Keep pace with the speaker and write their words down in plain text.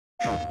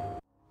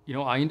You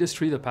know, our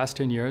industry the past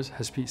 10 years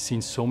has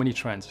seen so many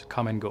trends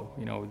come and go.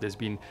 You know, there's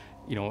been,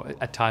 you know,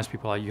 at times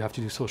people are, you have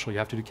to do social, you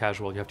have to do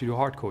casual, you have to do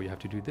hardcore, you have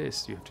to do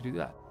this, you have to do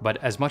that. But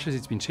as much as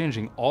it's been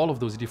changing, all of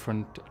those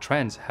different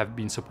trends have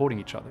been supporting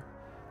each other.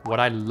 What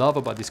I love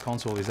about this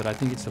console is that I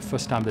think it's the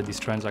first time that these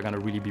trends are going to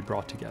really be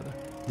brought together.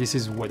 This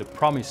is where the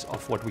promise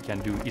of what we can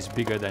do is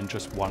bigger than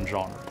just one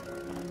genre.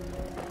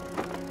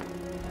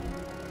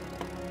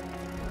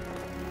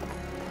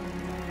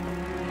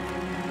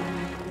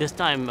 This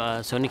time,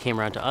 Sony came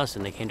around to us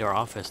and they came to our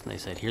office and they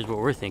said, here's what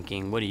we're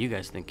thinking, what are you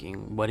guys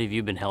thinking? What have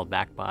you been held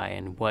back by?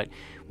 And what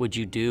would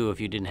you do if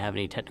you didn't have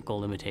any technical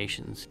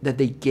limitations? That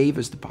they gave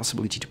us the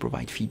possibility to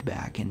provide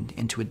feedback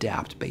and to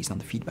adapt based on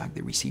the feedback they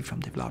received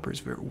from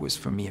developers was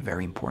for me a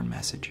very important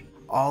message.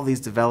 All these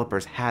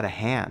developers had a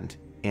hand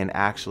in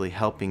actually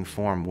helping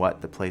form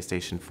what the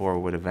PlayStation 4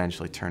 would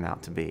eventually turn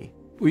out to be.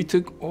 We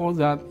took all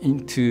that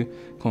into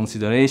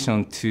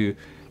consideration to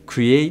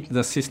create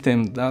the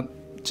system that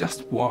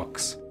just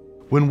works.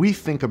 When we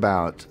think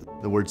about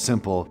the word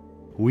simple,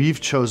 we've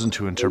chosen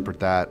to interpret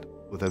that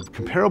with a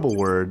comparable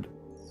word,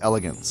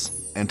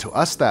 elegance. And to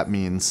us that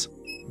means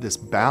this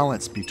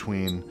balance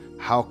between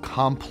how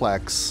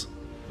complex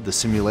the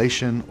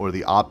simulation or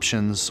the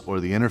options or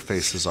the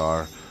interfaces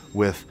are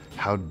with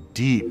how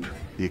deep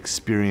the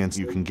experience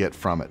you can get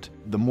from it.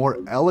 The more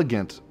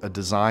elegant a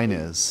design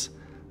is,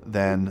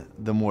 then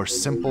the more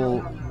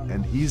simple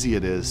and easy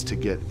it is to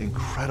get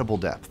incredible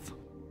depth.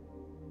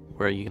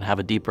 Where you can have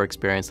a deeper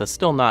experience that's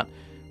still not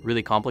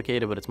really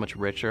complicated, but it's much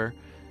richer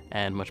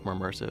and much more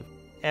immersive.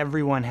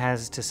 Everyone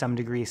has, to some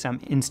degree,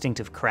 some instinct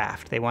of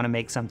craft. They want to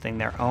make something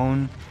their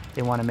own.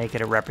 They want to make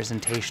it a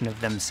representation of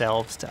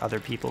themselves to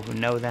other people who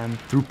know them.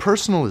 Through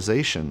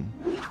personalization,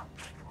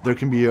 there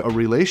can be a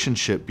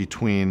relationship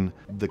between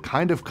the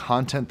kind of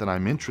content that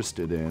I'm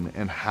interested in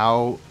and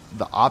how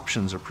the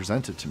options are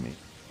presented to me.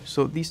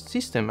 So this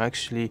system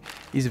actually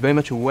is very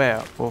much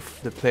aware of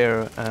the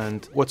player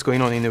and what's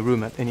going on in the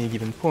room at any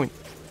given point.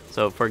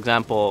 So for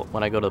example,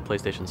 when I go to the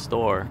PlayStation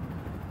Store,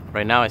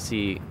 right now I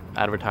see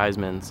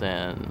advertisements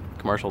and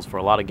commercials for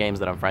a lot of games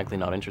that I'm frankly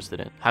not interested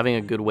in. Having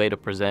a good way to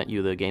present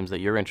you the games that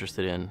you're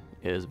interested in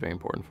is very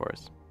important for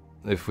us.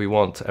 If we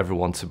want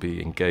everyone to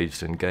be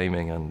engaged in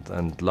gaming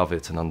and love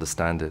it and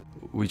understand it,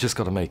 we just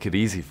got to make it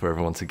easy for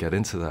everyone to get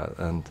into that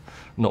and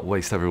not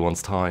waste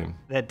everyone's time.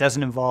 That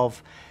doesn't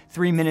involve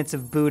 3 minutes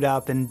of boot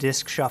up and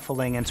disk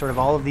shuffling and sort of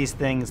all of these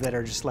things that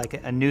are just like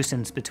a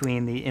nuisance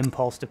between the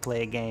impulse to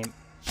play a game.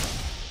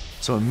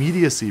 So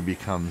immediacy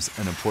becomes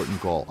an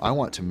important goal. I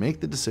want to make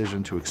the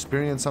decision to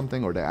experience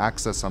something or to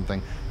access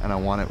something, and I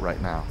want it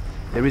right now.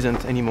 There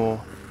isn't any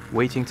more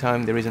waiting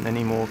time, there isn't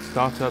any more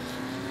startup.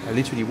 I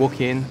literally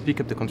walk in,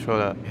 pick up the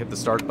controller, hit the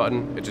start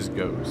button, it just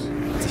goes.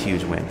 It's a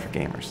huge win for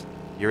gamers.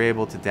 You're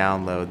able to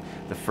download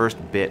the first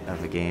bit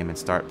of the game and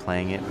start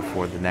playing it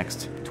before the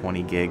next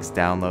 20 gigs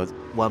downloads.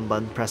 One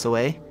button press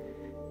away,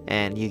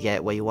 and you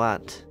get what you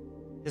want.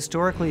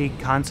 Historically,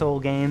 console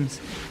games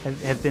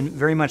have been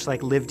very much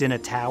like lived in a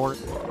tower.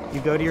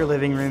 You go to your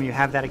living room, you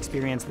have that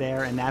experience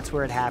there, and that's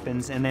where it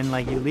happens, and then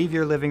like you leave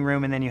your living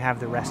room and then you have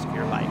the rest of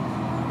your life.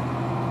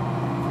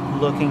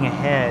 Looking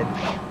ahead,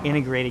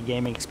 integrated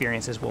gaming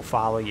experiences will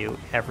follow you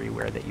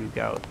everywhere that you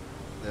go.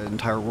 The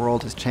entire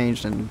world has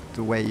changed in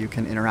the way you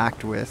can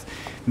interact with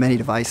many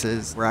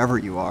devices wherever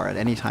you are at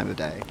any time of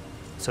day.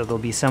 So there'll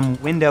be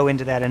some window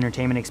into that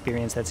entertainment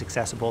experience that's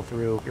accessible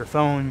through your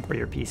phone or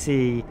your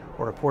PC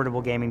or a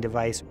portable gaming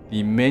device.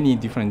 The many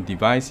different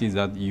devices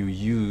that you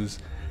use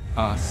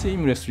are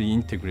seamlessly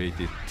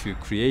integrated to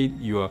create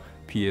your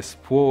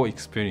PS4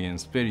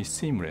 experience very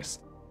seamless.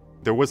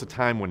 There was a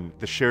time when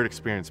the shared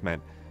experience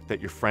meant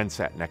that your friend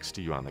sat next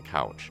to you on the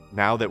couch.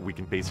 Now that we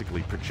can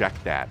basically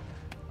project that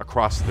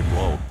across the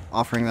globe.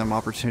 Offering them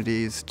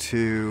opportunities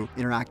to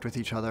interact with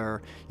each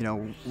other,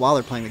 while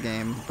they're playing the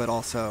game, but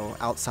also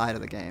outside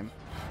of the game.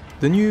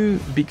 The new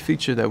big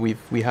feature that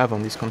we have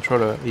on this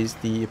controller is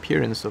the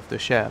appearance of the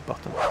share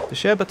button. The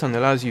share button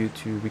allows you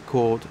to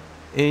record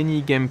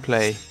any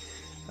gameplay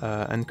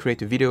and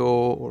create a video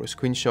or a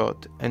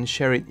screenshot and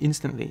share it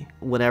instantly.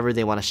 Whenever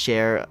they want to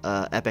share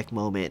an epic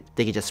moment,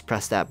 they can just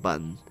press that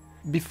button.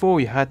 Before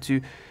you had to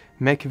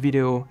make a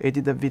video,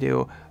 edit that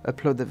video,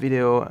 upload the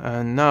video,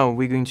 and now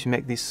we're going to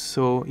make this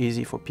so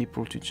easy for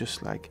people to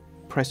just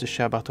press the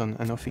share button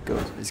and off it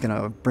goes. It's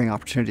going to bring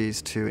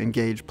opportunities to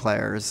engage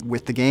players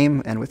with the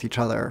game and with each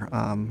other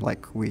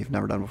like we've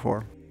never done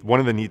before. One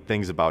of the neat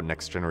things about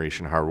next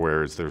generation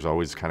hardware is there's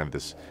always kind of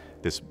this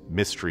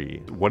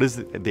mystery. What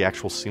is the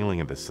actual ceiling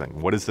of this thing?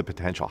 What is the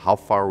potential? How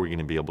far are we going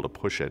to be able to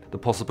push it? The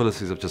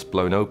possibilities have just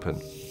blown open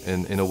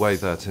in a way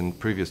that in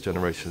previous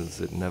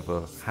generations it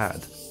never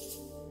had.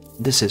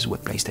 This is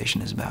what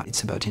PlayStation is about.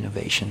 It's about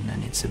innovation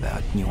and it's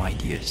about new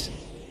ideas.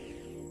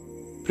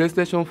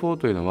 PlayStation 4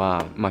というの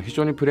は、非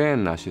常にプレー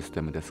ンなシス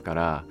テムですか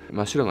ら、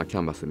真っ白なキ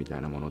ャンバスみた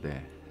いなもの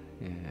で、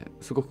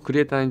すごくクリ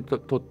エイターにと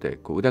って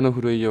腕の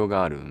振るいよう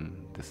がある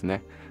んです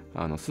ね。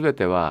全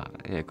ては、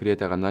クリエイ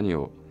ターが何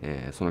を、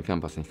そのキャン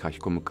バスに書き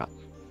込むか、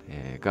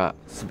が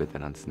全て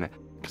なんですね。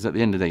Because at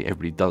the end of the day,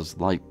 everybody does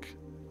like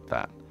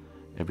that.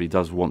 Everybody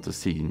does want to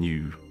see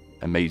new,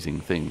 amazing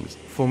things.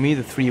 For me,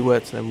 the three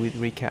words I would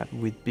recap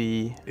would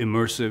be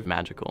immersive,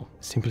 magical,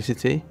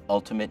 simplicity,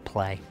 ultimate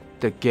play.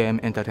 The game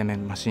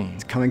entertainment machine.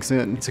 It's coming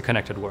soon. It's a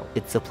connected world.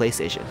 It's a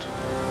PlayStation.